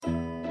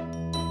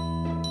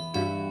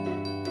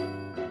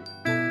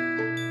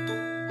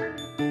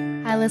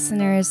Hi,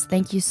 listeners.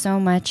 Thank you so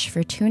much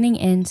for tuning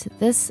in to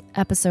this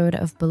episode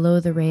of Below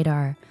the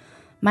Radar.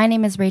 My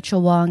name is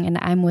Rachel Wong, and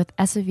I'm with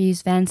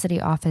SFU's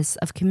Vancity Office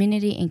of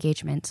Community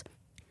Engagement.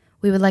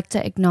 We would like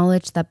to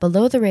acknowledge that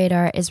Below the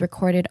Radar is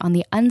recorded on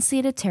the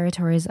unceded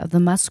territories of the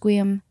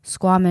Musqueam,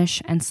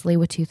 Squamish, and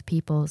Tsleil-Waututh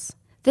peoples.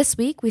 This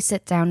week, we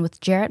sit down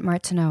with Jarrett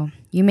Martineau.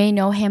 You may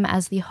know him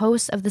as the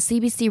host of the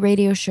CBC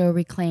radio show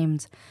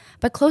Reclaimed.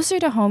 But closer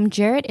to home,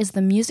 Jarrett is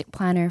the music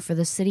planner for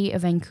the city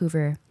of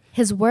Vancouver.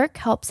 His work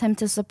helps him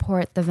to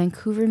support the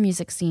Vancouver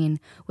music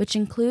scene, which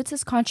includes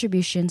his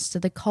contributions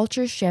to the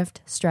Culture Shift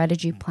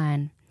strategy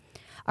plan.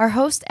 Our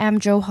host Am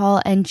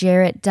Johal and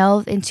Jarrett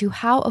delve into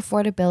how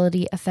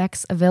affordability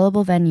affects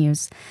available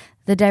venues,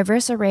 the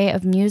diverse array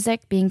of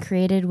music being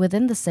created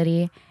within the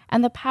city,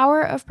 and the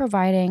power of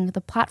providing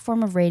the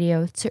platform of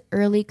radio to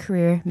early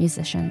career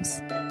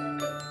musicians.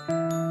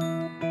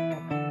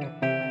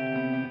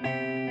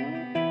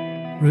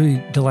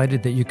 Really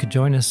delighted that you could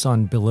join us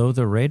on Below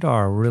the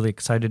Radar. We're really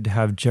excited to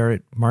have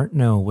Jarrett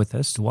Martineau with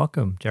us.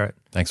 Welcome, Jarrett.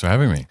 Thanks for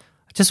having me.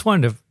 I just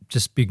wanted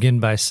to begin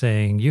by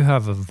saying you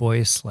have a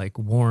voice like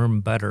warm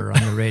butter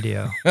on the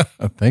radio.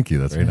 Thank you.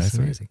 That's very nice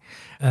amazing.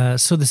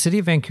 So the city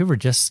of Vancouver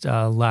just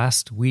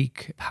last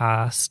week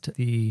passed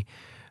the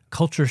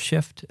Culture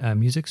Shift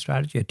music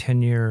strategy, a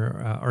 10-year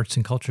arts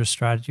and culture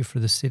strategy for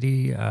the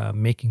city,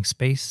 making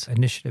space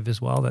initiative as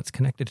well that's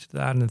connected to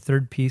that. And the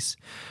third piece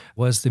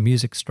was the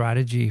music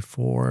strategy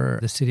for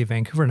the city of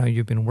Vancouver. Now,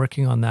 you've been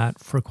working on that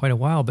for quite a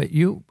while, but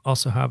you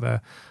also have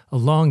a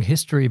long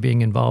history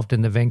being involved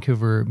in the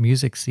Vancouver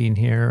music scene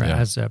here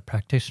as a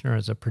practitioner,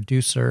 as a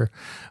producer.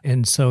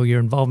 And so your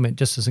involvement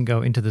just doesn't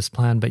go into this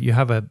plan, but you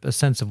have a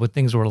sense of what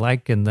things were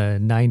like in the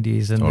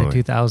 90s and the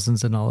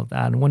 2000s and all of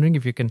that. I'm wondering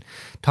if you can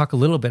talk a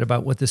little bit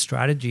about what the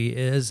strategy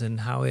is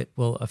and how it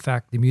will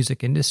affect the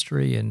music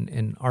industry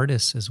and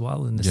artists as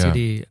well in the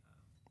city.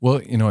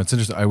 Well, you know, it's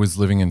interesting. I was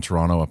living in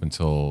Toronto up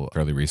until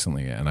fairly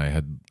recently, and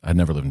I'd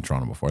never lived in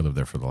Toronto before. I lived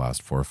there for the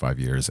last 4 or 5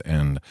 years,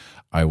 and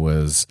I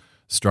was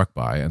struck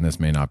by, and this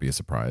may not be a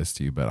surprise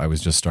to you, but I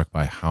was just struck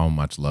by how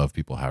much love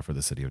people have for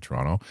the city of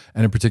Toronto,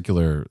 and in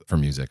particular for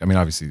music. I mean,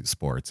 obviously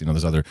sports, you know,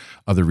 there's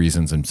other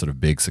reasons and sort of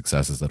big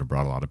successes that have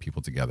brought a lot of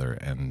people together,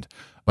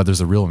 but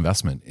there's a real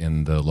investment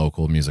in the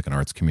local music and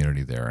arts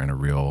community there, and a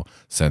real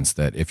sense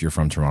that if you're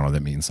from Toronto,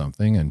 that means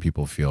something, and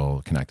people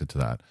feel connected to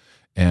that.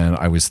 And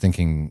I was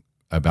thinking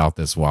about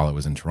this while I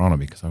was in Toronto,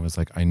 because I was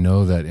like, I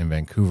know that in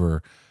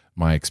Vancouver,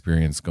 my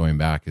experience going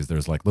back is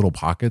there's like little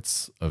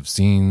pockets of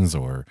scenes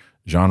or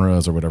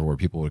genres or whatever where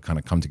people would kind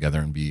of come together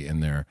and be in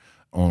their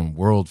own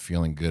world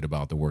feeling good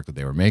about the work that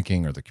they were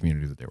making or the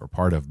community that they were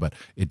part of, but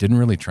it didn't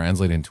really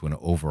translate into an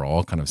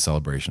overall kind of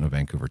celebration of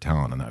Vancouver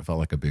talent, and that felt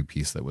like a big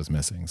piece that was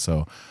missing.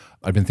 So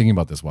I've been thinking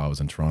about this while I was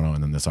in Toronto,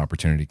 and then this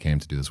opportunity came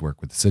to do this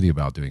work with the city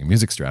about doing a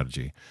music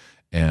strategy,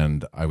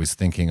 and I was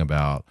thinking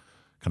about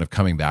kind of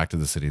coming back to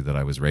the city that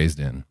I was raised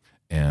in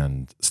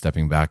and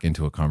stepping back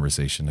into a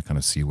conversation to kind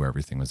of see where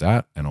everything was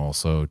at, and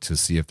also to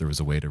see if there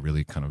was a way to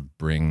really kind of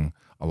bring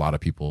a lot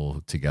of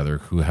people together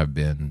who have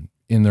been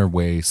in their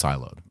way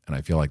siloed. And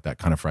I feel like that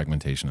kind of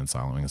fragmentation and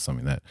siloing is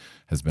something that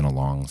has been a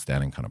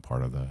long-standing kind of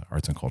part of the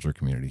arts and culture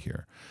community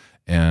here.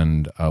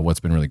 And what's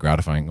been really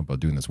gratifying about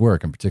doing this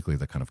work, and particularly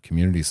the kind of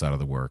community side of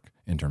the work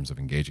in terms of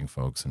engaging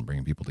folks and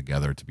bringing people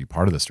together to be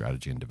part of the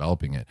strategy and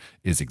developing it,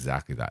 is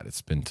exactly that.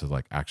 It's been to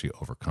like actually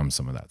overcome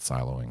some of that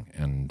siloing.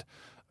 And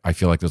I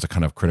feel like there's a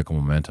kind of critical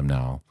momentum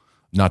now,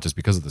 not just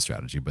because of the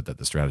strategy, but that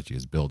the strategy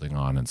is building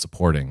on and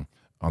supporting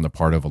on the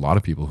part of a lot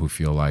of people who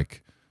feel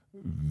like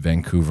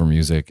Vancouver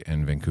music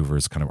and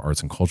Vancouver's kind of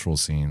arts and cultural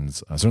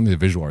scenes, certainly the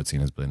visual art scene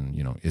has been,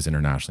 you know, is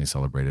internationally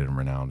celebrated and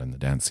renowned, and the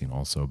dance scene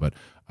also, but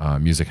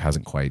music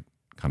hasn't quite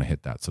kind of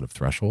hit that sort of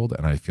threshold.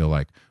 And I feel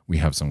like we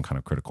have some kind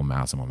of critical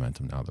mass and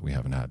momentum now that we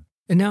haven't had.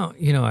 And now,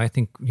 you know, I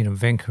think, you know,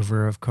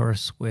 Vancouver, of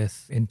course,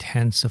 with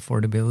intense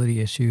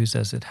affordability issues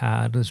as it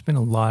had, there's been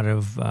a lot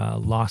of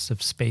loss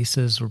of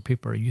spaces where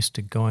people are used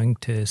to going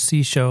to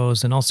see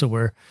shows, and also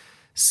where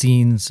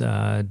scenes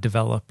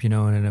develop, you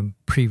know, in a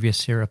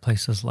previous era,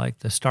 places like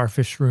the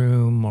Starfish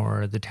Room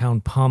or the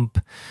Town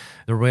Pump.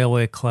 The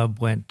Railway Club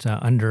went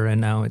under, and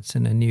now it's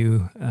in a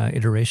new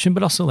iteration,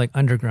 but also like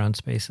underground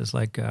spaces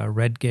like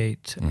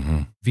Redgate.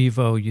 Mm-hmm.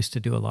 Vivo used to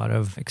do a lot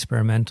of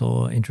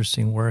experimental,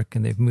 interesting work,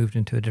 and they've moved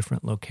into a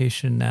different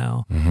location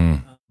now.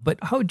 Mm-hmm. But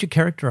how would you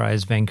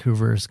characterize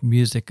Vancouver's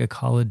music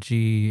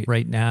ecology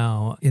right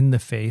now in the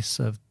face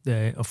of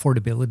the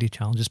affordability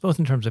challenges, both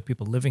in terms of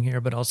people living here,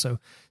 but also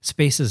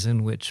spaces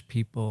in which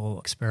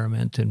people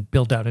experiment and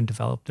build out and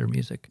develop their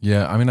music?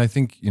 Yeah, I mean, I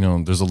think, you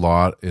know, there's a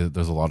lot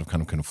of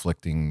kind of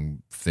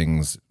conflicting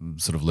things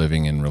sort of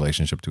living in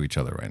relationship to each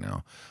other right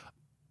now.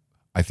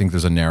 I think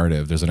there's a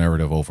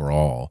narrative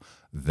overall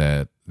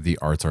that the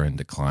arts are in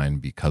decline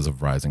because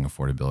of rising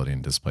affordability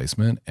and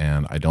displacement.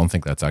 And I don't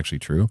think that's actually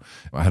true.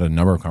 I had a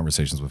number of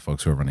conversations with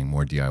folks who are running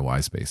more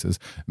DIY spaces,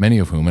 many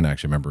of whom, and I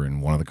actually remember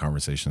in one of the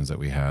conversations that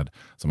we had,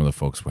 some of the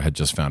folks had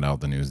just found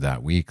out the news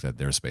that week that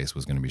their space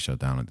was going to be shut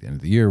down at the end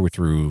of the year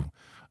through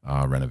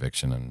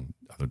renoviction and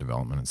other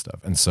development and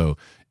stuff. And so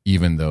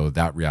even though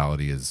that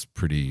reality is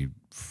pretty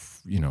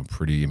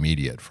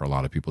immediate for a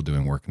lot of people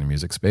doing work in the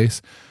music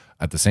space.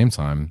 At the same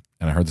time,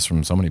 and I heard this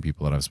from so many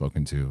people that I've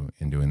spoken to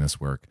in doing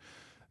this work,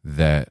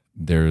 that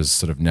there's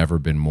sort of never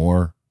been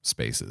more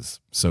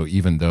spaces. So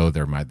even though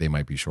they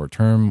might be short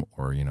term,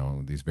 or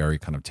these very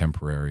kind of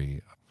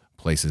temporary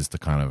places to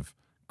kind of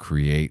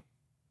create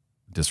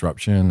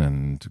disruption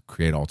and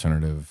create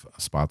alternative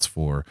spots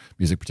for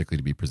music particularly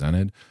to be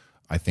presented,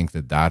 I think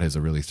that is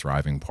a really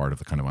thriving part of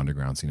the kind of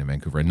underground scene in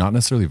Vancouver, and not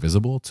necessarily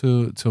visible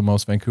to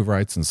most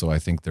Vancouverites. And so I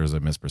think there's a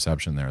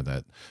misperception there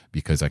that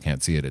because I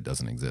can't see it, it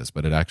doesn't exist,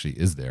 but it actually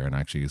is there and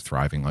actually is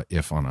thriving,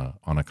 if on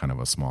a kind of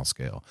a small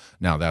scale.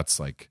 Now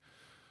that's like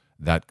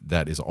that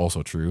is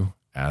also true,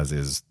 as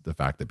is the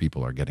fact that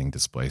people are getting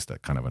displaced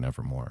at kind of an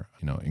ever more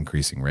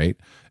increasing rate,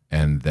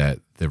 and that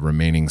the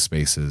remaining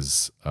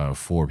spaces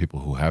for people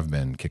who have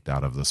been kicked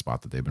out of the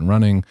spot that they've been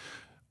running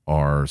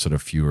are sort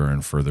of fewer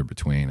and further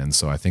between. And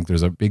so I think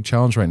there's a big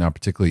challenge right now,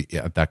 particularly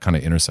at that kind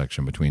of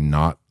intersection between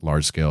not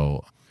large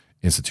scale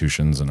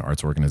institutions and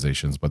arts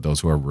organizations, but those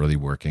who are really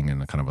working in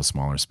a kind of a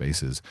smaller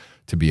spaces,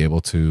 to be able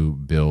to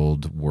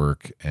build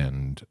work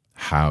and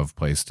have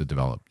place to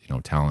develop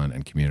talent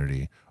and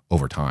community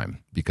over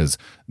time. Because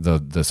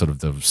the sort of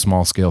the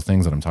small scale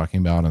things that I'm talking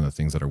about and the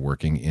things that are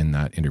working in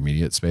that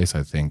intermediate space,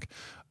 I think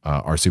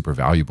are super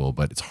valuable,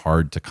 but it's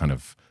hard to kind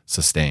of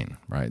sustain,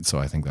 right? So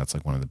I think that's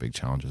like one of the big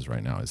challenges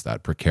right now, is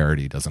that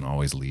precarity doesn't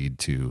always lead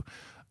to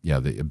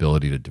the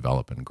ability to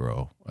develop and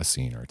grow a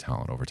scene or a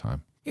talent over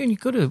time. And you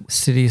go to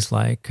cities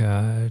like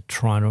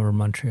Toronto or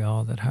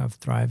Montreal that have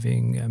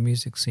thriving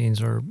music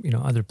scenes, or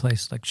other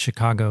places like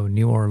Chicago,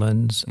 New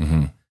Orleans.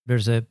 Mm-hmm.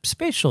 There's a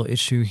spatial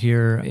issue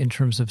here in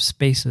terms of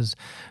spaces,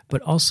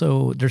 but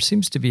also there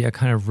seems to be a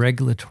kind of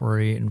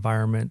regulatory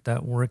environment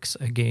that works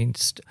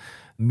against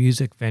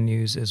music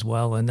venues as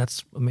well. And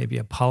that's maybe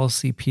a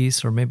policy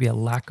piece, or maybe a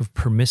lack of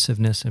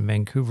permissiveness in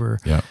Vancouver.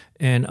 Yeah.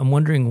 And I'm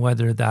wondering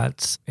whether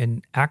that's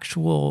an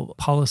actual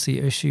policy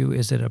issue.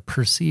 Is it a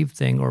perceived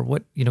thing, or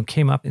what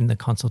came up in the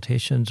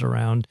consultations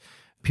around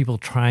people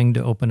trying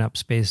to open up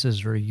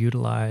spaces or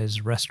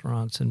utilize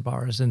restaurants and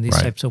bars in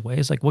these types of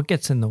ways? Like, what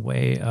gets in the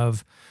way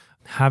of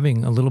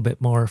having a little bit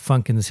more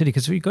funk in the city?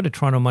 Because if you go to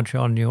Toronto,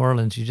 Montreal, and New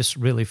Orleans, you just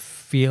really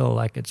feel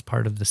like it's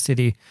part of the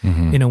city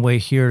in a way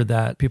here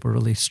that people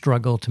really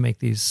struggle to make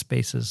these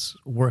spaces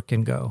work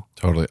and go.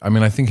 Totally. I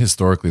mean, I think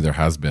historically there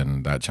has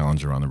been that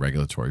challenge around the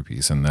regulatory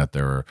piece, and that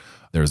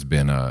there's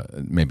been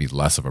maybe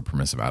less of a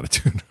permissive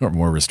attitude or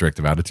more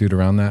restrictive attitude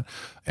around that.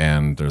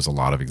 And there's a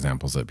lot of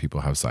examples that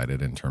people have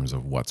cited in terms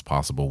of what's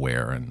possible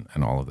where and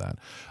all of that.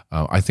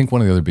 I think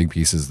one of the other big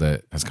pieces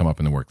that has come up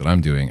in the work that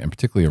I'm doing, and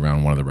particularly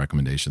around one of the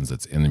recommendations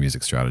that's in the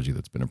music strategy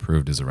that's been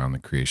approved, is around the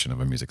creation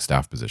of a music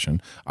staff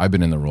position. I've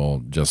been in the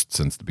role just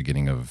since the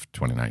beginning of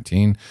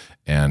 2019,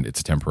 and it's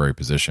a temporary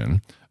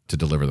position to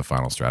deliver the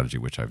final strategy,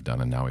 which I've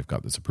done, and now we've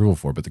got this approval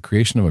for. But the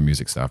creation of a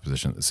music staff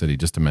position at the city,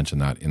 just to mention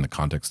that in the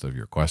context of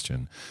your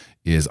question,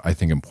 is I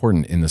think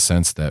important in the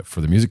sense that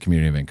for the music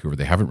community in Vancouver,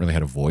 they haven't really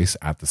had a voice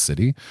at the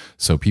city.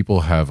 So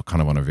people have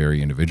kind of on a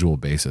very individual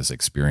basis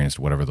experienced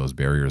whatever those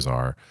barriers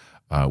are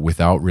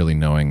without really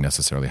knowing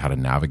necessarily how to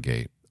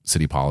navigate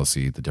city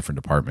policy. The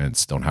different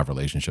departments don't have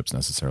relationships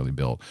necessarily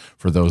built.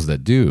 For those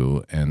that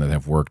do, and that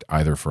have worked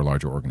either for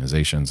larger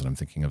organizations, and I'm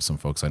thinking of some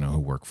folks I know who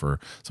work for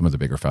some of the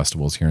bigger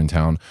festivals here in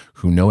town,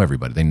 who know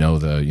everybody. They know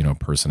the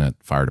person at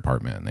fire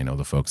department, and they know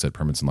the folks at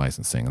permits and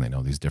licensing, and they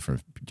know these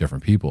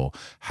different people.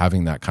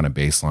 Having that kind of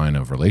baseline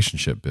of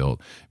relationship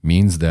built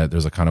means that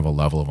there's a kind of a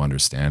level of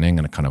understanding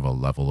and a kind of a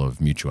level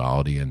of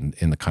mutuality and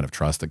in the kind of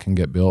trust that can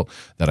get built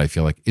that I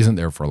feel like isn't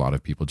there for a lot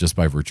of people just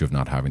by virtue of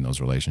not having those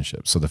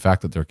relationships. So the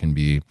fact that there can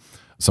be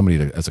somebody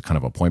as a kind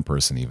of a point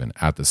person even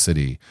at the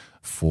city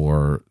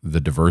for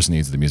the diverse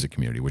needs of the music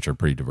community, which are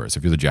pretty diverse.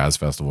 If you're the jazz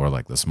festival or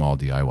like the small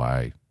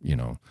DIY,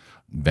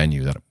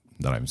 venue that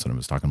I sort of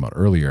was talking about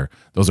earlier,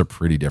 those are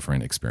pretty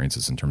different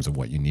experiences in terms of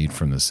what you need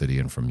from the city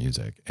and from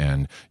music,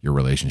 and your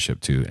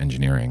relationship to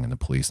engineering and the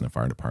police and the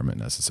fire department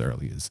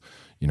necessarily is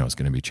going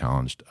to be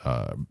challenged,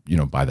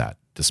 by that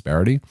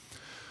disparity.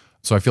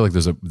 So I feel like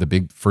there's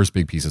the first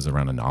big piece is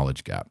around a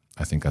knowledge gap.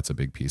 I think that's a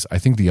big piece. I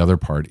think the other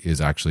part is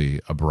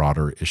actually a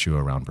broader issue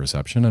around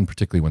perception, and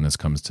particularly when this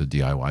comes to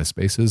DIY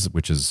spaces,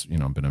 which has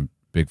been a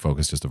big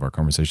focus just of our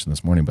conversation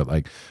this morning. But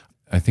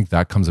I think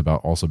that comes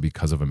about also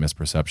because of a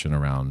misperception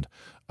around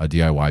a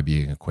DIY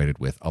being equated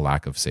with a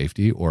lack of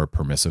safety or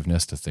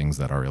permissiveness to things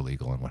that are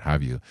illegal and what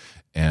have you.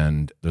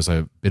 And there's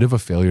a bit of a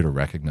failure to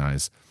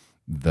recognize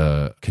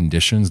the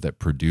conditions that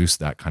produce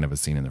that kind of a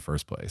scene in the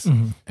first place.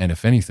 Mm-hmm. And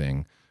if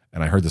anything,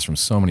 and I heard this from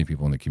so many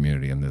people in the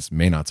community, and this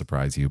may not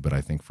surprise you, but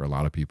I think for a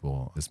lot of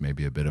people, this may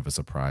be a bit of a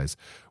surprise,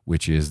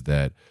 which is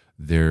that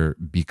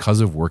because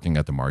of working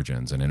at the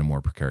margins and in a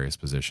more precarious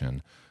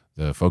position,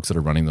 the folks that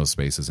are running those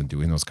spaces and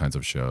doing those kinds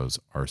of shows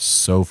are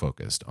so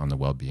focused on the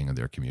well-being of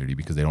their community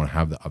because they don't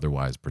have the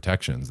otherwise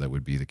protections that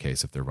would be the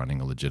case if they're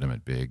running a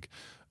legitimate big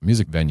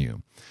music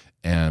venue.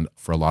 And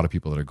for a lot of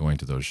people that are going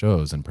to those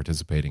shows and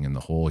participating in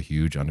the whole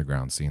huge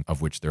underground scene,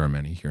 of which there are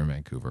many here in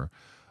Vancouver,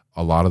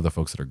 a lot of the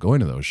folks that are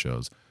going to those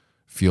shows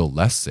feel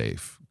less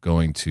safe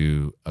going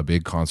to a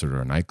big concert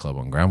or a nightclub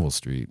on Granville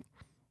Street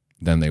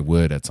than they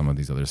would at some of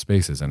these other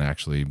spaces. And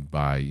actually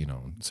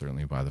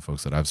certainly by the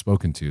folks that I've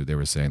spoken to, they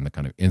were saying the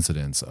kind of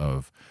incidence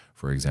of,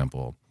 for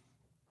example,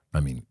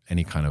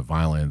 any kind of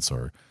violence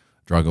or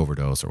drug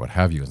overdose or what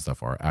have you and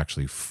stuff are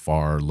actually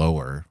far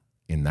lower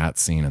in that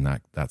scene and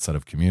that set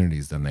of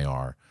communities than they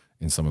are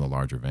in some of the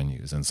larger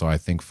venues. And so I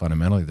think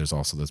fundamentally there's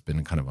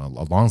been kind of a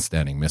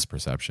longstanding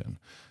misperception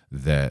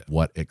that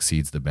what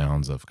exceeds the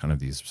bounds of kind of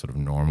these sort of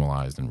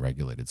normalized and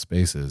regulated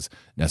spaces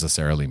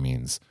necessarily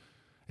means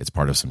it's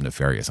part of some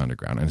nefarious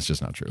underground, and it's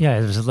just not true. Yeah,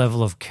 there's a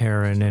level of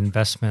care and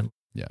investment.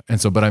 Yeah,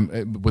 and so,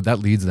 but that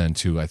leads then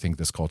to, I think,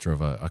 this culture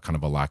of a kind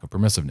of a lack of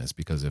permissiveness,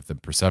 because if the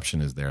perception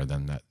is there,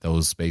 then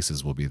those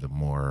spaces will be the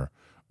more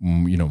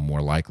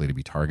likely to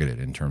be targeted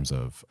in terms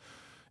of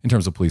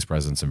police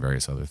presence and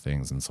various other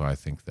things. And so I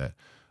think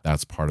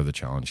that's part of the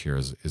challenge here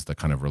is the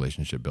kind of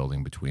relationship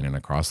building between and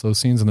across those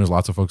scenes. And there's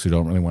lots of folks who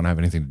don't really want to have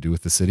anything to do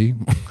with the city.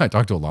 I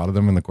talked to a lot of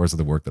them in the course of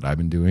the work that I've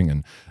been doing,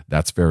 and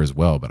that's fair as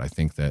well. But I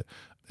think that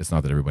it's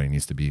not that everybody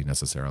needs to be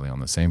necessarily on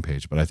the same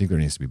page, but I think there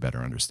needs to be better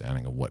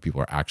understanding of what people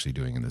are actually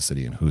doing in the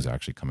city and who's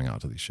actually coming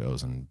out to these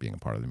shows and being a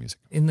part of the music.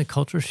 In the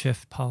culture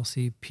shift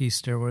policy piece,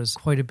 there was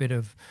quite a bit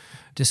of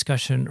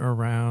discussion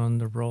around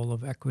the role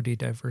of equity,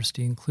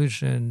 diversity,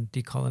 inclusion,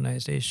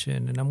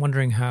 decolonization. And I'm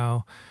wondering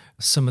how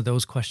some of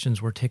those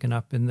questions were taken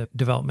up in the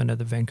development of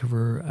the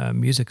Vancouver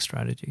music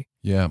strategy.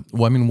 Yeah.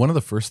 Well, one of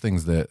the first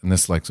things and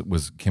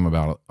this came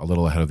about a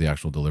little ahead of the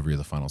actual delivery of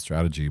the final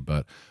strategy,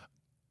 but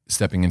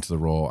stepping into the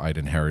role, I'd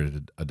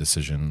inherited a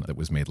decision that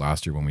was made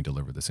last year when we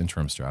delivered this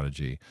interim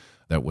strategy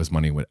that was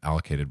money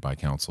allocated by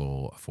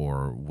council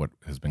for what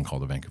has been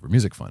called the Vancouver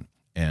Music Fund.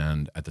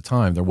 And at the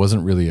time, there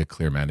wasn't really a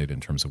clear mandate in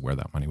terms of where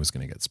that money was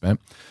going to get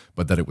spent,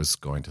 but that it was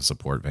going to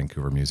support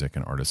Vancouver music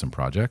and artists and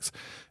projects.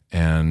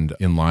 And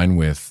in line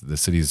with the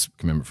city's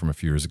commitment from a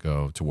few years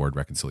ago toward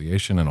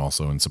reconciliation and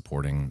also in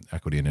supporting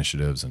equity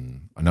initiatives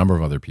and a number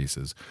of other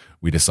pieces,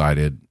 we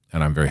decided,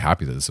 and I'm very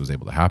happy that this was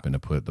able to happen, to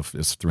put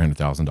this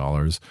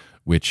 $300,000,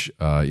 which,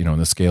 in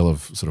the scale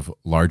of sort of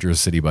larger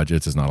city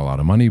budgets is not a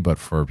lot of money, but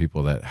for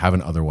people that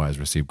haven't otherwise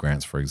received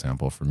grants, for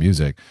example, for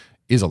music,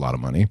 is a lot of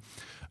money,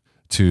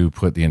 to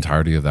put the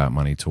entirety of that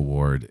money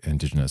toward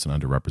Indigenous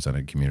and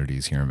underrepresented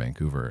communities here in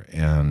Vancouver.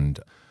 And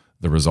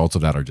the results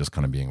of that are just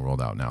kind of being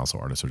rolled out now. So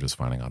artists are just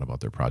finding out about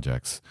their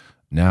projects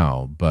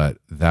now, but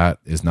that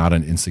is not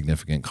an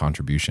insignificant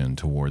contribution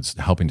towards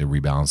helping to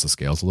rebalance the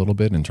scales a little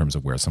bit in terms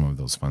of where some of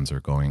those funds are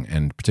going,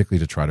 and particularly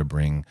to try to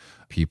bring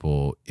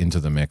people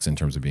into the mix in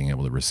terms of being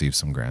able to receive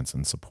some grants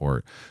and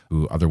support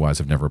who otherwise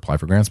have never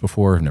applied for grants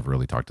before, have never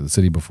really talked to the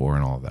city before,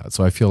 and all of that.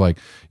 So I feel like,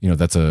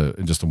 that's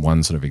just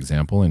one sort of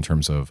example in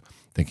terms of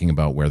thinking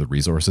about where the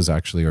resources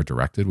actually are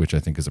directed, which I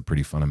think is a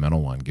pretty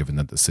fundamental one, given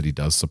that the city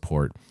does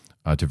support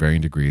to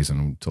varying degrees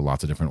and to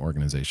lots of different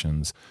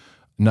organizations,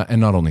 not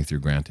only through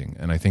granting.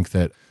 And I think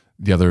that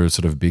the other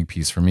sort of big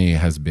piece for me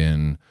has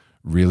been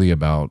really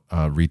about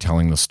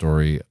retelling the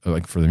story,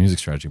 like for the music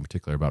strategy in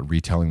particular, about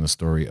retelling the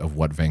story of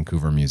what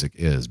Vancouver music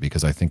is.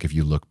 Because I think if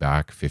you look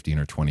back 15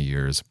 or 20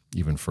 years,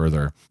 even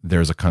further,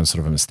 there's a kind of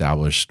sort of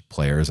established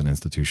players and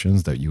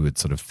institutions that you would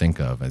sort of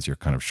think of as your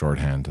kind of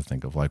shorthand to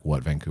think of like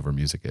what Vancouver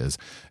music is.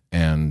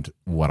 And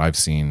what I've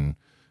seen,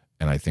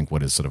 and I think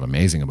what is sort of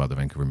amazing about the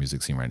Vancouver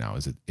music scene right now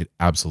is it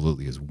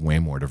absolutely is way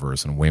more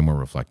diverse and way more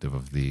reflective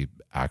of the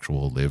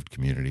actual lived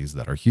communities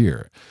that are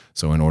here.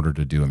 So in order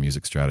to do a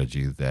music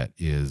strategy that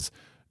is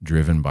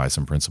driven by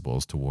some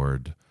principles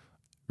toward,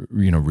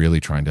 really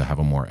trying to have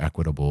a more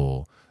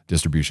equitable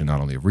distribution, not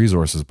only of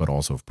resources, but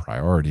also of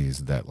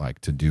priorities, that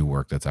like to do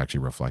work that's actually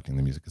reflecting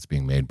the music that's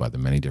being made by the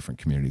many different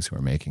communities who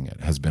are making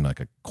it, has been like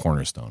a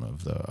cornerstone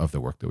of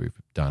the work that we've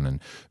done, and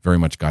very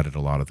much guided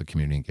a lot of the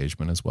community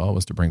engagement as well,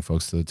 was to bring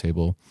folks to the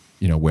table,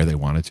 where they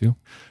wanted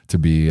to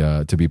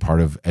be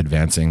part of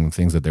advancing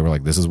things that they were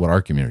like, this is what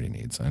our community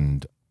needs.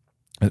 And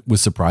it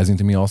was surprising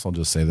to me also, I'll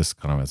just say this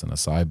kind of as an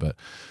aside, but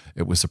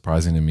it was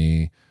surprising to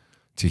me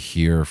to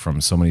hear from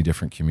so many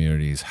different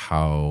communities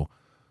how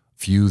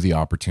few the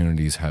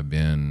opportunities have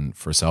been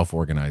for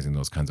self-organizing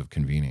those kinds of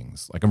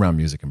convenings, like around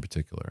music in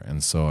particular.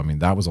 And so,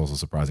 that was also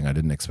surprising. I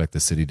didn't expect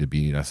the city to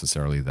be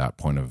necessarily that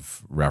point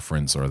of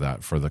reference or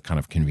that for the kind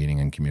of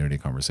convening and community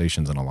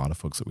conversations. And a lot of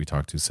folks that we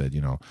talked to said,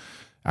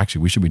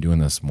 actually, we should be doing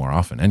this more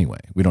often anyway.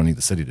 We don't need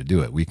the city to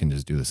do it. We can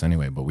just do this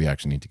anyway, but we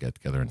actually need to get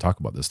together and talk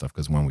about this stuff,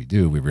 because when we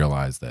do, we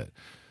realize that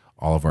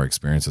all of our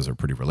experiences are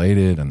pretty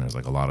related, and there's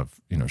like a lot of,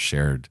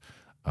 shared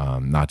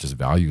not just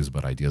values,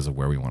 but ideas of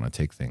where we want to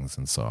take things.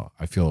 And so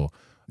I feel,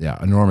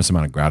 enormous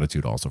amount of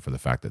gratitude also for the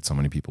fact that so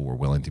many people were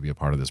willing to be a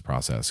part of this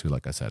process who,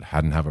 like I said,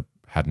 hadn't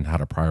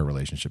had a prior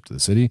relationship to the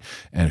city,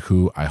 and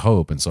who I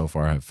hope, and so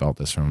far have felt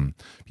this from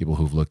people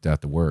who've looked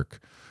at the work,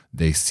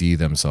 they see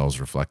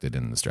themselves reflected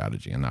in the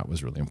strategy. And that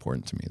was really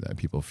important to me, that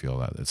people feel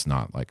that it's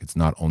not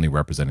only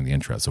representing the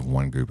interests of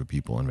one group of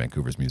people in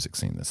Vancouver's music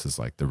scene. This is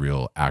like the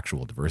real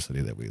actual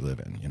diversity that we live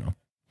in,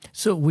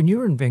 So when you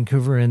were in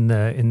Vancouver in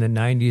the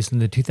 90s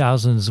and the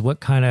 2000s,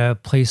 what kind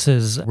of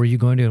places were you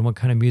going to, and what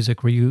kind of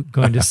music were you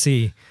going to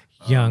see?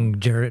 young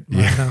Jarrett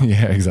Yeah, Marno.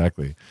 yeah,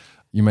 exactly.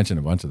 You mentioned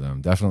a bunch of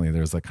them. Definitely,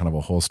 there's like kind of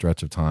a whole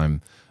stretch of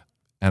time.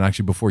 And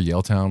actually, before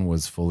Yaletown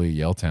was fully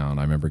Yaletown,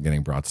 I remember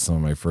getting brought to some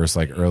of my first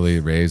like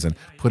early raves and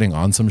putting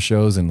on some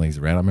shows. And like, I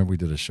remember we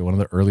did a show, one of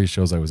the earliest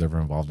shows I was ever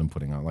involved in,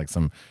 putting on like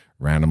some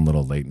random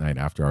little late night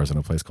after hours in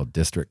a place called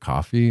District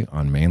Coffee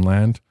on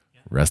mainland.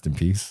 Rest in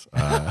peace.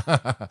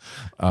 Yeah,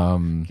 I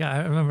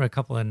remember a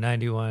couple of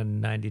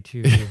 91,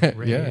 92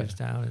 raves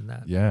down in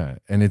that. Yeah.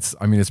 And it's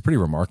pretty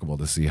remarkable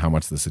to see how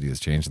much the city has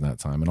changed in that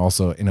time. And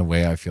also, in a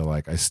way, I feel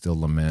like I still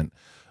lament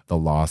the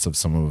loss of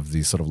some of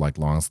these sort of like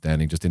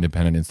long-standing, just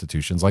independent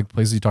institutions, like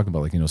places you talk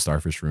about, like,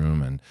 Starfish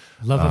Room and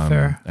Love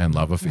Affair. And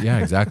Love Affair. Yeah,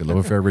 exactly. Love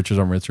Affair, Richards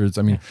on Richards.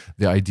 I mean,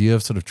 the idea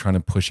of sort of trying to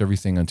push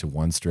everything onto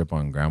one strip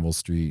on Granville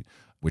Street,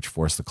 which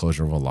forced the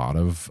closure of a lot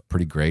of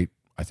pretty great,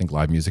 I think,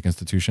 live music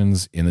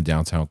institutions in the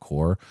downtown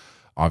core,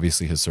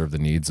 obviously has served the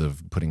needs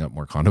of putting up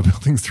more condo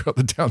buildings throughout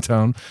the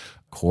downtown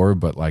core.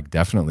 But like,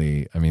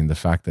 definitely, I mean, the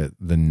fact that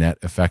the net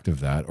effect of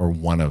that, or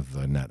one of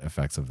the net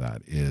effects of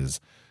that,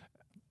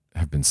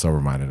 have been so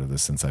reminded of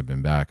this since I've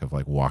been back, of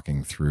like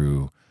walking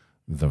through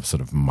the sort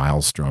of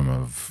maelstrom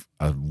of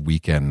a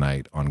weekend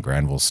night on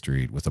Granville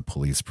Street with a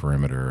police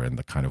perimeter and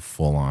the kind of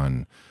full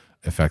on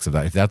effects of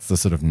that. If that's the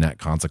sort of net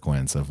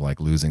consequence of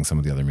like losing some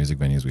of the other music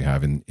venues we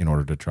have in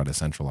order to try to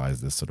centralize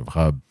this sort of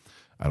hub,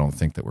 I don't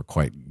think that we're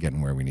quite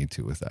getting where we need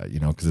to with that,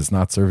 because it's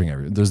not serving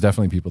everyone. There's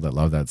definitely people that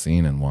love that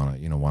scene and want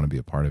to be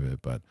a part of it,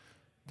 but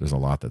there's a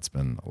lot that's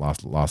been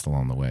lost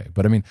along the way.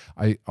 But I mean,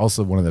 I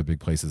also, one of the big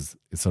places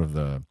is sort of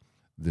the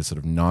sort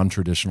of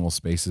non-traditional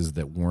spaces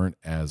that weren't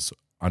as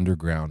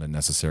underground and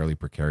necessarily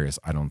precarious,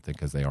 I don't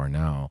think, as they are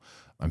now.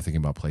 I'm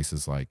thinking about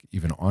places like,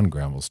 even on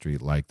Granville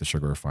Street, like the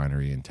Sugar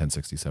Refinery and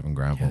 1067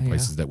 Granville,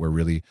 places that were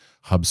really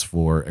hubs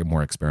for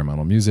more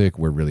experimental music.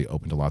 We're really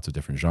open to lots of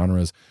different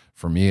genres.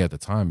 For me at the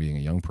time, being a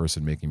young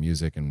person making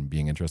music and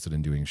being interested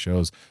in doing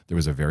shows, there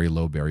was a very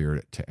low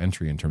barrier to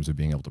entry in terms of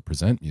being able to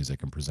present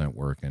music and present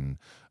work and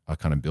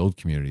kind of build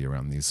community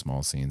around these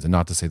small scenes. And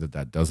not to say that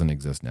that doesn't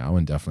exist now.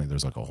 And definitely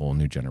there's like a whole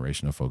new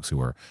generation of folks who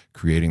are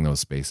creating those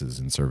spaces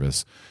in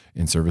service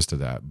to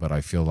that. But I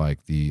feel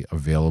like the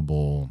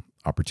available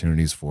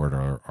opportunities for it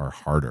are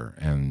harder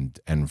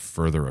and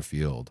further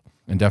afield.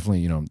 And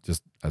definitely,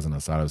 just as an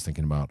aside, I was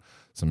thinking about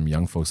some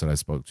young folks that I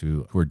spoke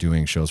to who are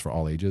doing shows for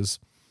all ages,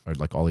 or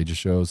like all ages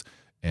shows,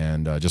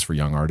 and just for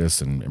young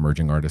artists and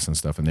emerging artists and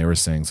stuff. And they were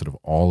saying sort of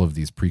all of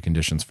these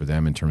preconditions for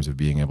them in terms of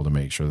being able to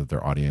make sure that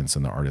their audience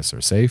and the artists are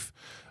safe,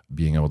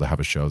 being able to have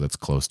a show that's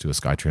close to a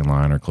SkyTrain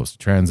line or close to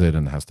transit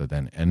and has to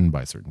then end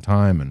by a certain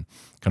time, and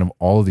kind of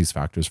all of these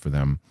factors for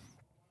them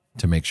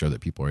to make sure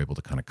that people are able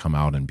to kind of come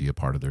out and be a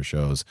part of their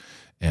shows.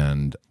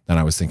 And then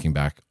I was thinking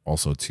back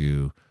also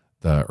to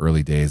the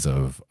early days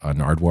of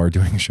Nardwuar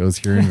doing shows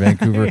here in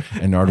Vancouver.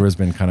 And Nardwuar has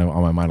been kind of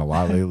on my mind a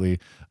lot lately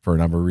for a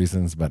number of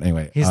reasons. But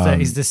anyway.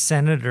 He's the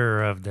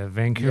senator of the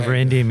Vancouver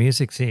indie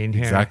music scene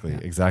here.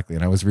 Exactly.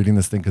 And I was reading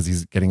this thing because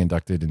he's getting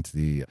inducted into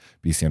the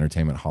BC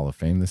Entertainment Hall of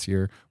Fame this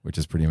year, which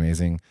is pretty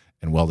amazing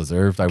and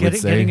well-deserved, I would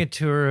say. Getting a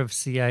tour of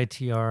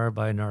CITR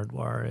by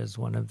Nardwuar is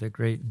one of the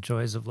great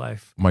joys of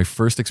life. My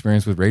first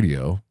experience with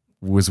radio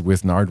was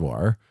with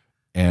Nardwuar,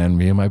 and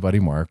me and my buddy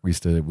Mark,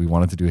 we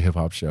wanted to do a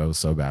hip-hop show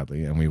so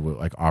badly, and we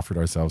like offered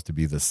ourselves to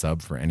be the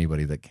sub for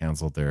anybody that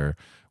canceled their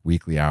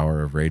weekly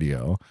hour of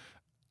radio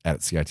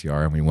at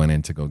CITR, and we went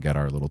in to go get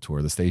our little tour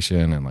of the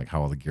station and like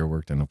how all the gear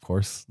worked. And of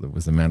course, it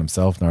was the man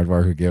himself,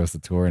 Nardwuar, who gave us the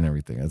tour and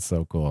everything. It's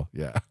so cool.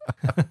 Yeah.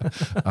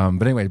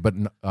 But anyway,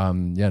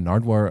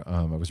 Nardwuar,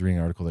 I was reading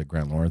an article that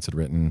Grant Lawrence had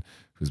written,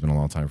 who's been a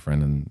longtime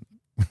friend and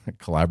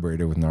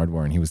collaborator with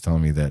Nardwuar. And he was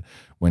telling me that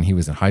when he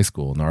was in high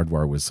school,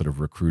 Nardwuar was sort of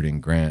recruiting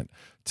Grant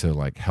to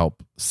like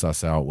help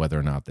suss out whether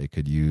or not they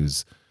could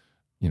use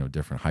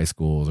different high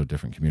schools or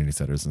different community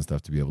centers and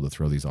stuff to be able to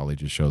throw these all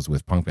ages shows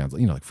with punk bands,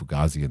 like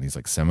Fugazi and these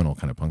like seminal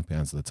kind of punk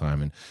bands at the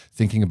time. And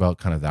thinking about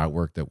kind of that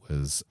work that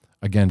was,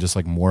 again, just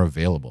like more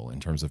available in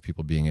terms of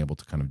people being able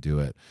to kind of do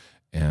it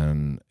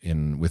and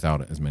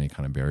without as many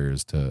kind of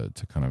barriers to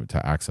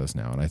access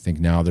now. And I think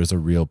now there's a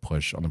real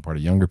push on the part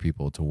of younger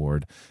people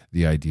toward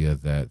the idea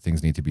that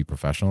things need to be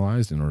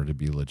professionalized in order to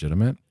be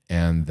legitimate,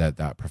 and that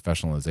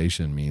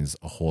professionalization means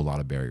a whole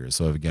lot of barriers.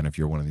 So again, if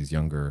you're one of these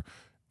younger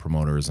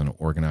promoters and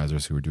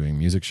organizers who are doing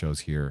music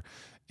shows here,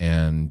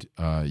 and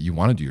you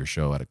want to do your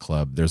show at a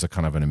club, there's a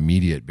kind of an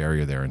immediate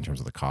barrier there in terms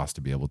of the cost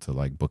to be able to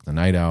like book the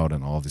night out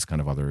and all these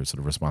kind of other sort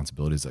of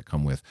responsibilities that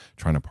come with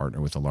trying to partner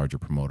with a larger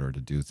promoter to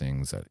do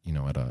things at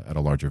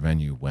a larger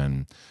venue.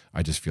 When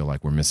I just feel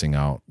like we're missing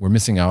out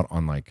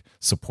on like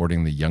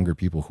supporting the younger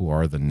people who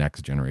are the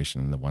next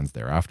generation and the ones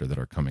thereafter that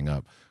are coming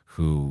up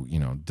who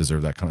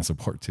deserve that kind of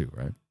support too,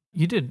 right?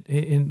 You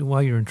did,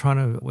 while you were in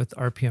Toronto with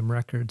RPM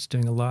Records,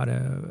 doing a lot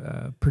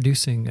of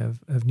producing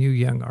of new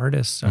young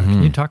artists.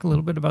 Can you talk a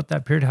little bit about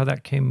that period, how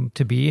that came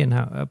to be, and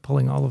how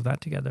pulling all of that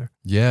together?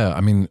 Yeah,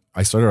 I mean,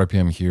 I started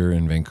RPM here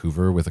in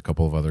Vancouver with a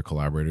couple of other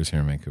collaborators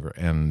here in Vancouver,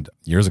 and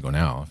years ago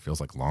now, it feels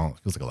like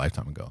a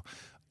lifetime ago.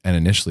 And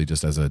initially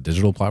just as a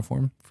digital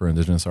platform for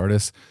Indigenous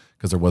artists,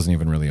 because there wasn't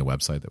even really a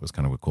website that was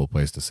kind of a cool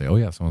place to say, oh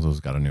yeah,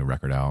 so-and-so's got a new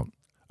record out.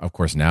 of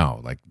course now,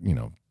 like,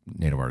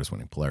 Native artists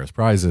winning Polaris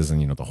prizes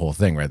and, the whole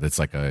thing, right? That's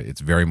like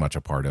it's very much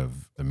a part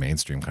of the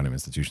mainstream kind of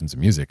institutions of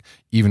music,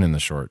 even in the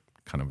short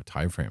kind of a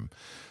time frame.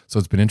 So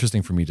it's been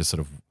interesting for me to sort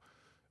of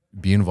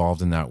be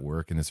involved in that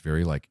work in this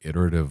very like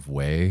iterative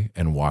way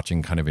and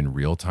watching kind of in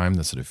real time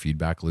the sort of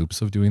feedback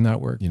loops of doing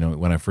that work.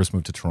 When I first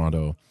moved to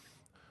Toronto,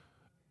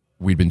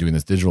 we'd been doing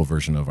this digital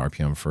version of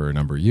RPM for a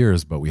number of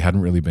years, but we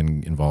hadn't really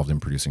been involved in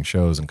producing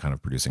shows and kind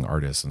of producing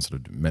artists and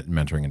sort of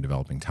mentoring and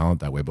developing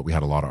talent that way. But we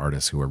had a lot of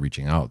artists who were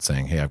reaching out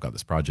saying, hey, I've got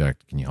this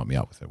project. Can you help me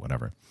out with it?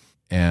 Whatever.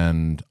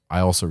 And I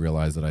also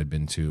realized that I'd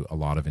been to a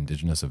lot of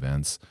Indigenous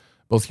events,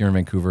 both here in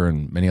Vancouver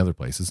and many other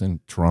places, in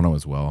Toronto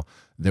as well,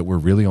 that were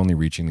really only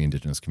reaching the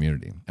Indigenous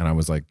community. And I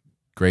was like,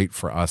 great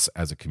for us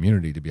as a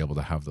community to be able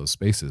to have those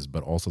spaces,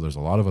 but also there's a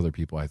lot of other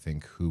people I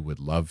think who would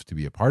love to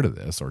be a part of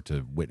this or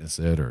to witness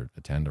it or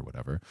attend or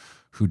whatever,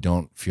 who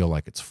don't feel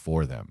like it's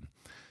for them.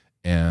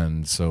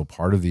 And so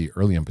part of the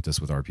early impetus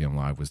with RPM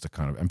Live was to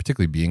kind of, and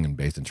particularly being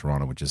based in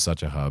Toronto, which is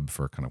such a hub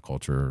for kind of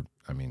culture,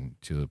 I mean,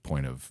 to the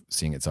point of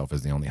seeing itself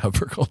as the only hub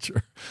for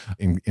culture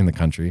in the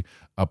country.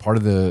 Part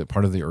of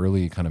the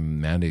early kind of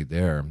mandate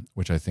there,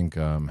 which I think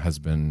has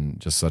been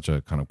just such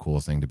a kind of cool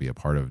thing to be a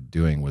part of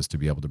doing, was to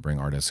be able to bring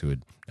artists who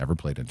had never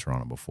played in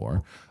Toronto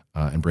before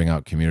and bring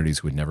out communities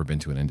who had never been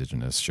to an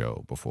Indigenous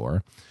show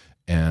before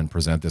and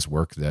present this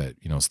work that,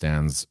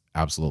 stands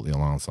absolutely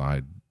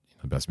alongside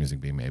the best music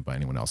being made by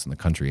anyone else in the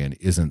country and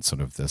isn't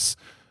sort of this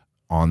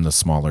on the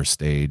smaller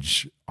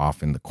stage,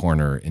 off in the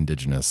corner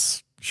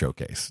Indigenous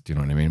showcase. Do you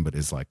know what I mean? But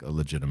is like a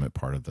legitimate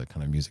part of the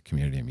kind of music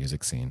community and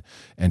music scene.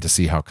 And to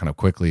see how kind of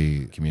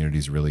quickly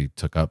communities really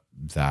took up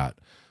that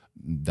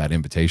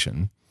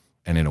invitation.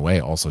 And in a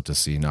way also to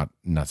see, not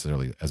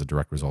necessarily as a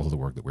direct result of the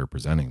work that we're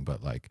presenting,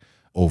 but like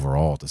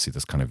overall to see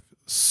this kind of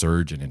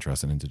surge in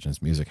interest in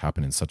Indigenous music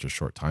happen in such a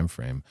short time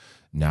frame.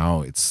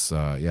 Now it's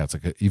it's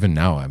like even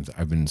now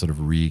I've been sort of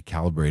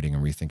recalibrating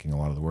and rethinking a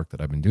lot of the work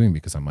that I've been doing,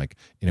 because I'm like,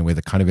 in a way,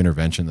 the kind of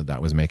intervention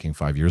that was making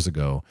 5 years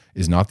ago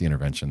is not the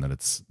intervention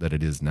that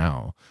it is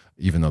now,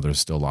 even though there's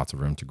still lots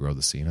of room to grow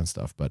the scene and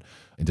stuff. But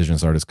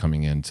Indigenous artists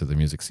coming into the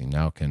music scene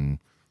now can,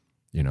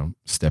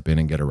 step in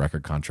and get a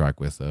record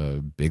contract with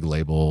a big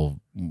label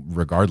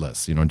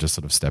regardless, and just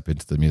sort of step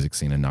into the music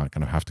scene and not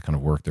kind of have to kind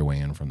of work their way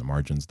in from the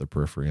margins, the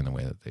periphery, in the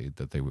way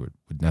that they would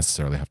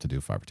necessarily have to do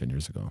 5 or 10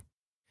 years ago.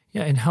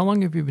 Yeah. And how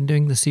long have you been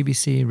doing the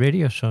CBC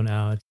radio show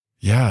now?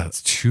 Yeah,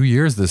 it's 2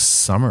 years this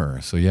summer.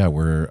 So yeah,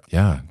 we're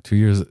 2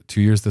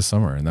 years this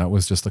summer. And that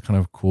was just a kind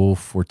of cool,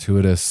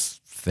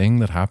 fortuitous thing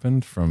that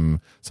happened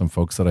from some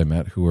folks that I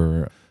met who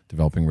were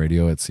developing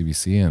radio at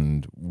CBC,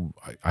 and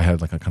I had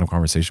like a kind of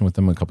conversation with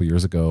them a couple of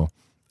years ago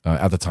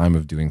at the time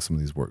of doing some of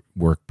these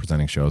work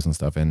presenting shows and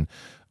stuff. And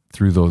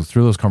through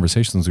those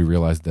conversations, we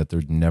realized that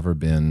there'd never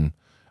been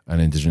an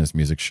Indigenous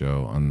music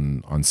show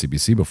on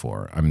CBC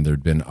before. I mean,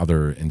 there'd been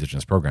other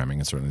Indigenous programming,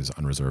 and certainly there's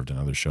Unreserved and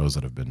other shows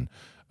that have been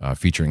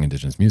featuring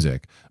Indigenous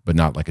music, but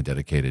not like a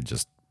dedicated,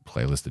 just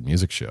playlisted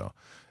music show.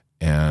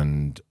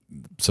 And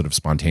sort of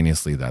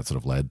spontaneously that sort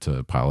of led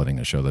to piloting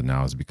a show that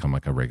now has become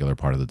like a regular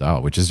part of the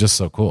dial, which is just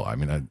so cool. I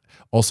mean, I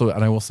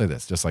will say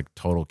this, just like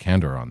total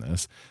candor on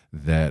this,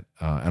 that,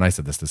 and I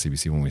said this to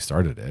CBC when we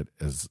started it,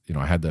 is,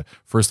 I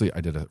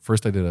did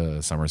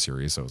a summer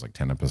series. So it was like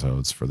 10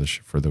 episodes for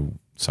the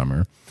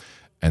summer.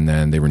 And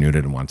then they renewed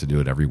it and wanted to do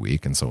it every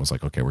week. And so it was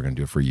like, okay, we're going to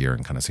do it for a year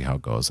and kind of see how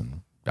it goes,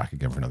 and back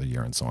again for another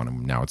year and so on.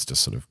 And now it's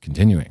just sort of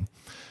continuing.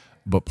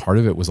 But part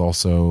of it was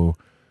also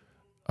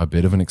a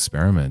bit of an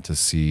experiment to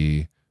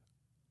see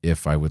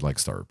if I would like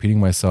start repeating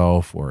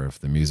myself, or if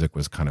the music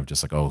was kind of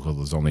just like, oh, well,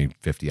 there's only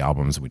 50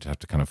 albums. We'd have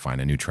to kind of find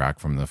a new track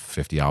from the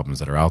 50 albums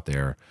that are out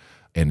there,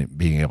 and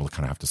being able to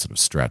kind of have to sort of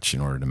stretch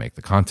in order to make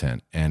the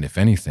content. And if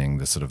anything,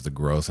 the sort of the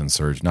growth and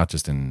surge, not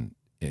just in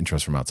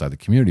interest from outside the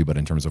community, but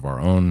in terms of our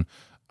own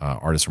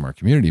artists from our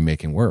community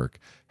making work,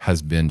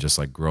 has been just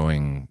like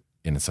growing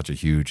in such a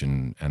huge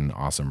and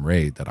awesome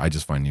rate that I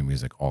just find new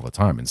music all the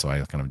time. And so I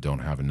kind of don't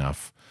have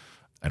enough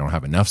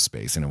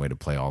space in a way to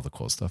play all the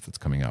cool stuff that's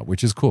coming out,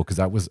 which is cool, because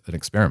that was an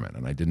experiment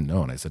and I didn't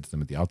know. And I said to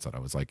them at the outset, I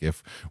was like,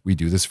 if we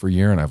do this for a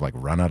year and I've like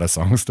run out of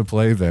songs to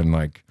play, then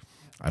like,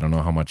 I don't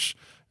know how much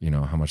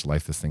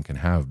life this thing can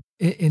have.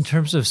 In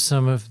terms of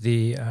some of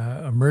the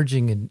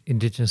emerging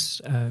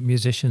Indigenous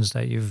musicians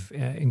that you've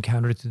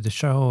encountered through the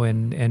show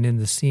and in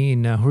the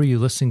scene, who are you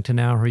listening to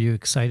now? Who are you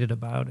excited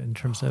about in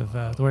terms of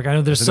the work? I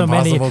know there's so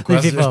many people.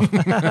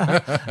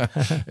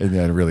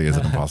 It really is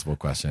an impossible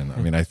question.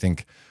 I mean, I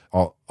think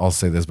I'll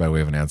say this by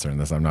way of an answer in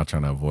this. I'm not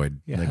trying to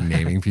avoid like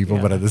naming people,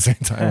 but at the same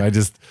time,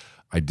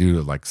 I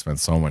do like spend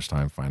so much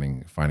time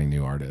finding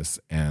new artists.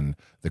 And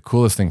the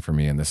coolest thing for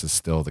me, and this is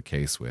still the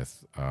case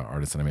with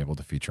artists that I'm able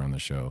to feature on the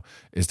show,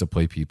 is to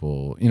play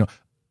people,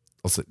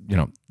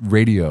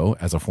 radio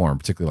as a form,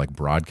 particularly like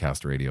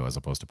broadcast radio as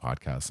opposed to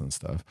podcasts and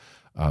stuff.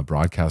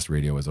 Broadcast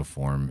radio as a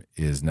form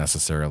is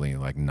necessarily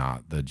like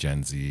not the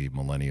Gen Z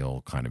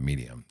millennial kind of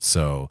medium.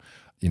 So,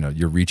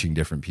 you're reaching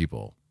different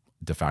people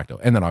de facto.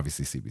 And then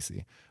obviously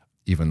CBC,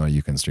 even though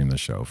you can stream the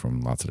show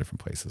from lots of different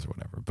places or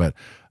whatever. But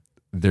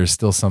there's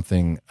still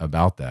something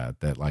about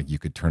that like you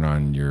could turn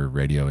on your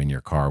radio in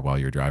your car while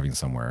you're driving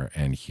somewhere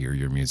and hear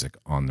your music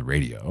on the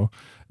radio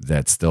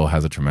that still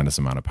has a tremendous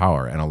amount of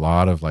power. And a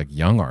lot of like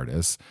young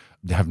artists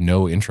have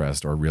no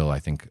interest or real, I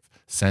think,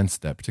 sense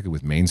that, particularly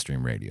with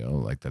mainstream radio,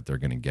 like that they're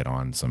going to get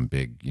on some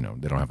big,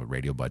 they don't have a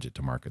radio budget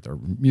to market their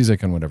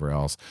music and whatever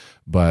else.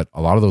 But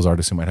a lot of those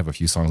artists who might have a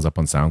few songs up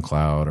on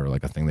SoundCloud or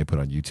like a thing they put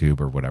on YouTube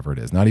or whatever it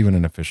is, not even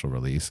an official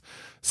release,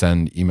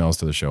 send emails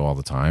to the show all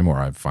the time, or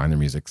I find their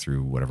music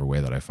through whatever way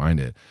that I find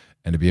it.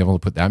 And to be able to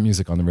put that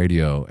music on the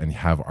radio and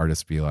have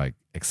artists be like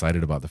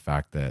excited about the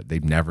fact that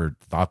they've never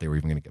thought they were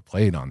even going to get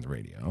played on the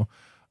radio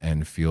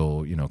and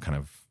feel, kind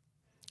of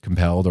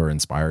compelled or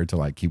inspired to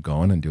like keep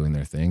going and doing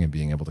their thing and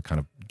being able to kind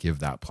of give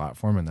that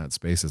platform and that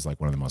space is like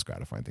one of the most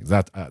gratifying things.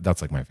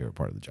 That's like my favorite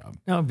part of the job.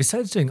 Now,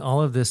 besides doing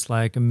all of this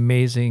like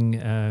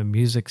amazing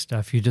music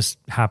stuff, you just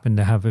happen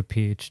to have a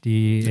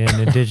PhD in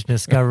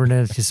Indigenous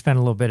governance. You spent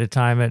a little bit of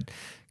time at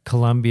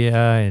Columbia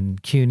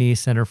and CUNY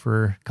Center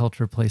for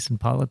Culture, Place, and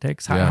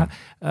Politics.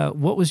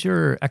 What was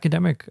your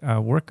academic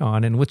work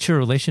on, and what's your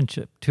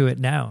relationship to it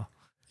now?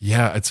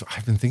 Yeah,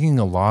 I've been thinking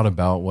a lot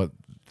about what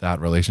that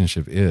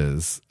relationship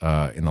is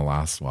in the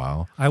last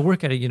while. I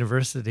work at a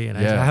university and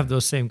I have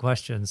those same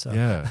questions. So.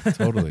 Yeah,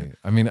 totally.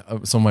 I mean,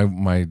 so my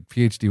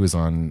PhD was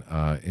on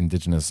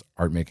Indigenous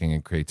art making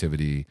and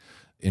creativity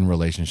in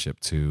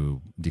relationship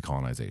to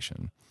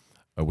decolonization.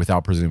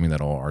 Without presuming that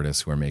all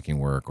artists who are making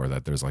work or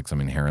that there's like some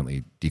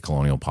inherently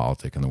decolonial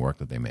politic in the work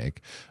that they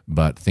make,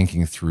 but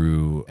thinking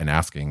through and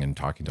asking and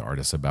talking to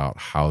artists about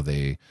how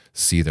they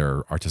see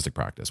their artistic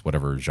practice,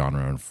 whatever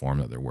genre and form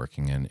that they're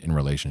working in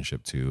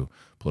relationship to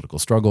political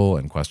struggle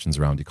and questions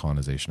around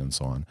decolonization and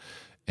so on.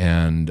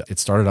 And it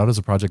started out as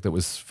a project that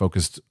was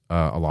focused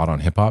a lot on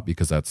hip hop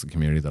because that's the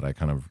community that I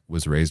kind of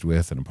was raised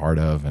with and a part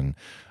of, and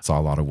saw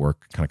a lot of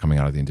work kind of coming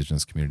out of the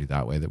Indigenous community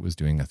that way that was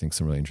doing, I think,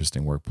 some really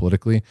interesting work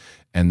politically,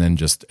 and then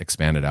just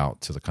expanded out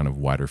to the kind of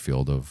wider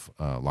field of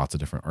lots of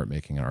different art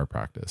making and art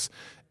practice.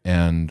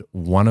 And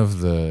one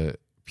of the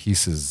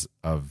pieces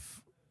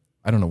of,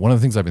 one of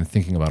the things I've been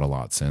thinking about a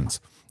lot since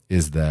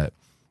is that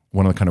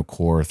one of the kind of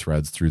core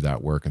threads through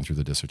that work and through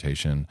the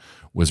dissertation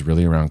was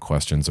really around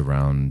questions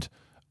around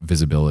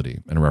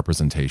visibility and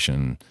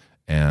representation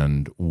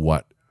and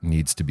what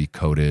needs to be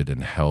coded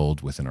and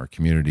held within our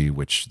community,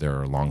 which there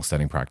are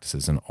longstanding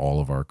practices in all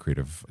of our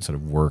creative sort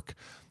of work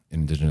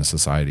in Indigenous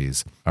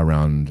societies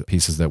around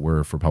pieces that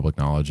were for public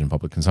knowledge and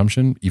public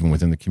consumption, even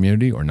within the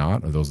community or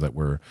not, or those that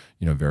were,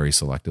 very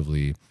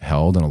selectively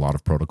held, and a lot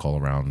of protocol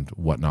around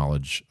what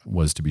knowledge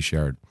was to be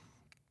shared.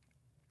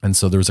 And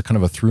so there was a kind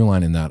of a through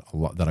line in that a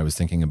lot that I was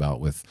thinking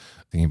about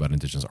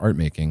Indigenous art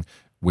making,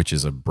 which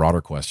is a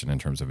broader question in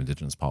terms of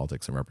Indigenous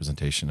politics and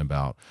representation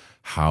about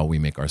how we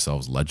make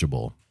ourselves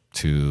legible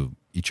to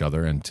each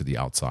other and to the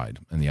outside,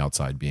 and the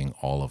outside being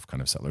all of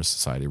kind of settler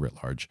society writ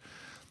large.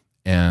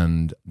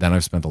 And then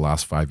I've spent the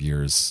last 5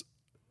 years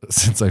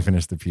since I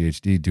finished the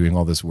PhD doing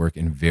all this work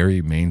in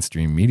very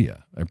mainstream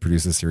media. I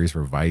produced a series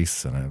for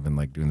Vice, and I've been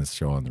like doing this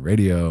show on the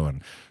radio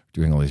and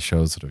doing all these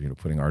shows, sort of,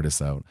 putting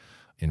artists out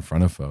in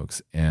front of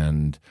folks.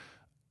 And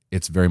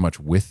it's very much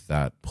with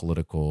that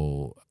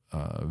political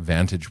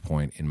vantage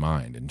point in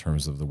mind in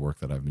terms of the work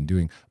that I've been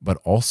doing, but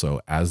also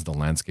as the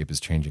landscape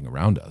is changing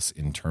around us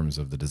in terms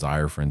of the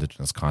desire for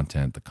Indigenous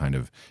content, the kind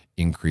of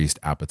increased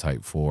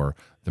appetite for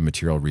the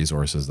material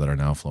resources that are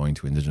now flowing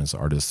to Indigenous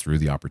artists through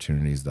the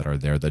opportunities that are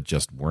there that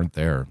just weren't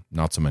there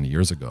not so many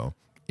years ago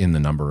in the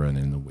number and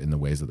in the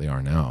ways that they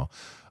are now,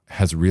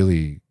 has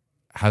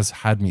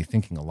had me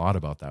thinking a lot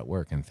about that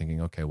work and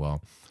thinking, okay,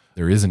 well,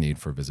 there is a need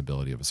for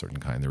visibility of a certain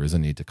kind. There is a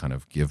need to kind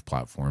of give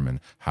platform and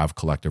have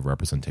collective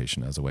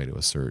representation as a way to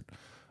assert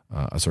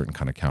a certain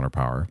kind of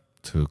counterpower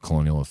to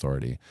colonial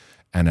authority.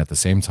 And at the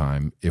same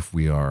time, if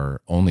we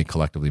are only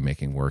collectively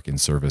making work in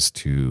service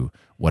to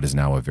what is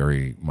now a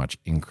very much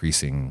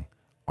increasing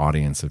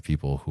audience of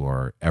people who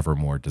are ever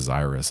more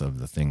desirous of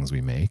the things we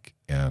make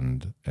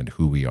and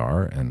who we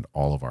are and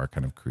all of our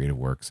kind of creative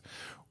works,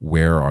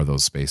 where are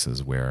those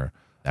spaces where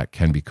that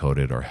can be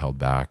coded or held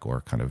back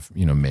or kind of,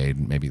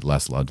 made maybe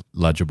less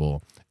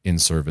legible in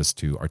service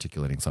to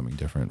articulating something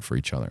different for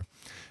each other.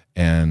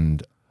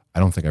 And I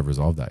don't think I've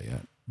resolved that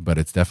yet, but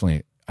it's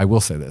definitely, I will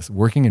say this,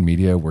 working in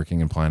media, working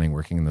in planning,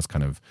 working in this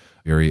kind of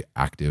very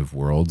active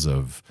worlds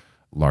of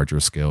larger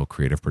scale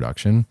creative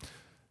production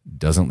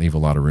doesn't leave a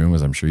lot of room,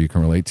 as I'm sure you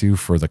can relate to,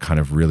 for the kind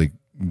of really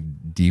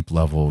deep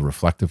level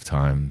reflective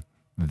time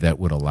that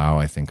would allow,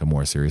 I think, a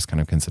more serious kind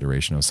of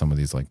consideration of some of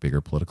these like bigger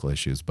political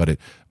issues. But it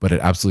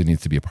absolutely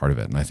needs to be a part of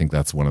it. And I think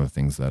that's one of the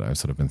things that I've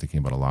sort of been thinking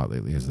about a lot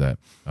lately is that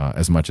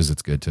as much as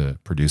it's good to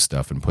produce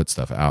stuff and put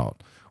stuff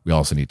out, we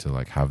also need to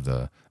like have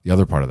the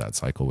other part of that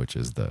cycle, which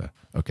is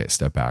okay,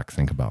 step back,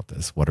 think about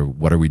this. What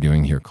are we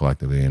doing here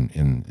collectively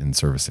in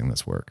servicing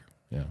this work?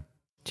 Yeah.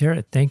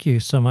 Jarrett, thank you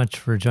so much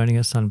for joining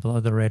us on Below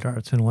the Radar.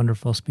 It's been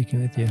wonderful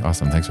speaking with you.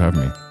 Awesome. Thanks for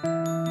having me.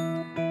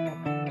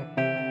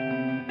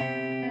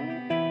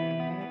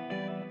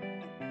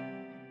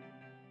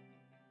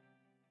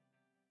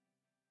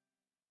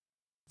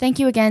 Thank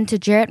you again to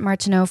Jarrett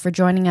Martineau for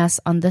joining us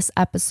on this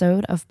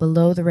episode of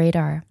Below the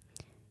Radar.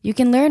 You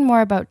can learn more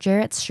about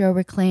Jarrett's show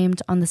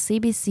Reclaimed on the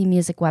CBC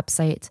Music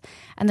website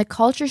and the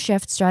Culture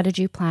Shift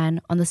Strategy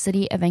Plan on the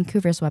City of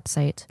Vancouver's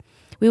website.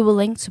 We will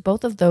link to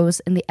both of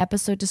those in the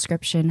episode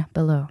description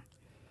below.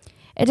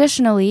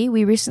 Additionally,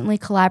 we recently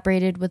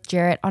collaborated with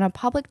Jarrett on a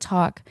public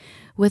talk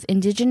with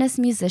Indigenous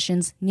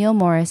musicians Neil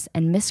Morris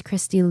and Miss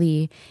Christy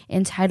Lee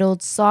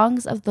entitled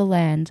Songs of the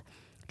Land,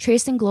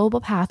 Tracing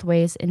Global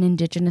Pathways in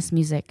Indigenous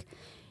Music.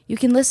 You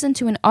can listen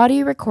to an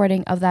audio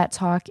recording of that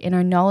talk in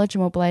our Knowledge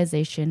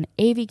Mobilization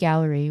AV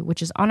Gallery,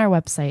 which is on our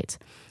website,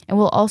 and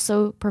we'll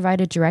also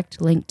provide a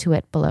direct link to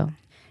it below.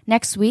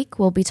 Next week,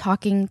 we'll be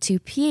talking to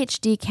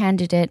PhD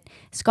candidate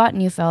Scott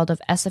Neufeld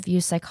of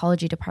SFU's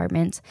Psychology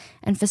Department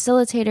and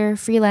facilitator,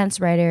 freelance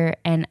writer,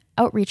 and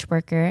outreach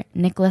worker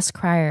Nicholas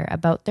Cryer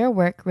about their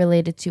work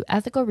related to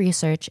ethical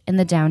research in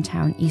the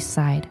downtown East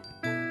Side.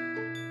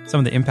 Some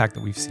of the impact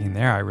that we've seen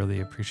there, I really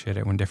appreciate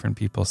it when different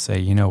people say,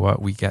 you know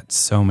what, we get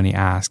so many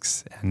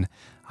asks and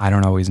I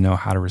don't always know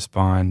how to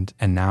respond.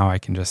 And now I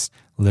can just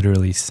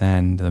literally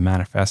send the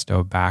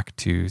manifesto back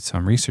to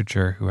some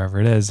researcher, whoever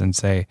it is, and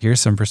say,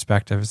 here's some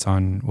perspectives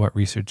on what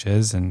research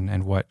is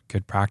and what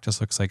good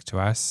practice looks like to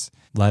us.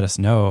 Let us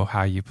know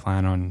how you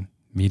plan on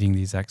meeting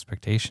these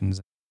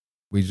expectations.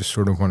 We just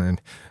sort of want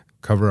to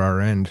cover our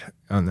end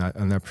on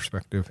that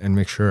perspective and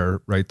make sure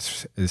our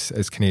rights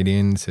as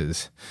Canadians,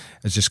 as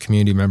just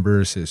community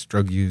members, as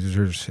drug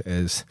users,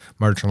 as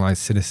marginalized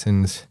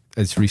citizens,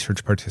 as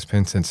research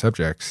participants and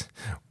subjects,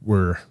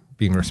 we're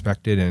being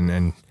respected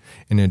and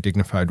in a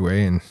dignified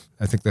way. And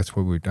I think that's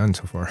what we've done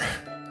so far.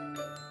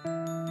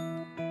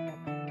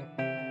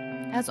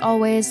 As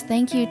always,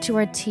 thank you to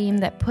our team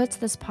that puts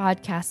this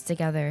podcast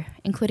together,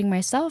 including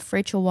myself,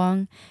 Rachel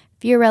Wong,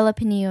 Fiorella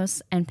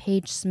Pinillos, and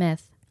Paige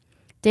Smith.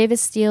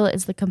 Davis Steele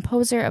is the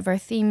composer of our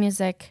theme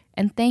music,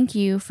 and thank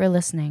you for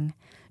listening.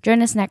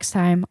 Join us next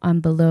time on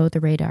Below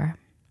the Radar.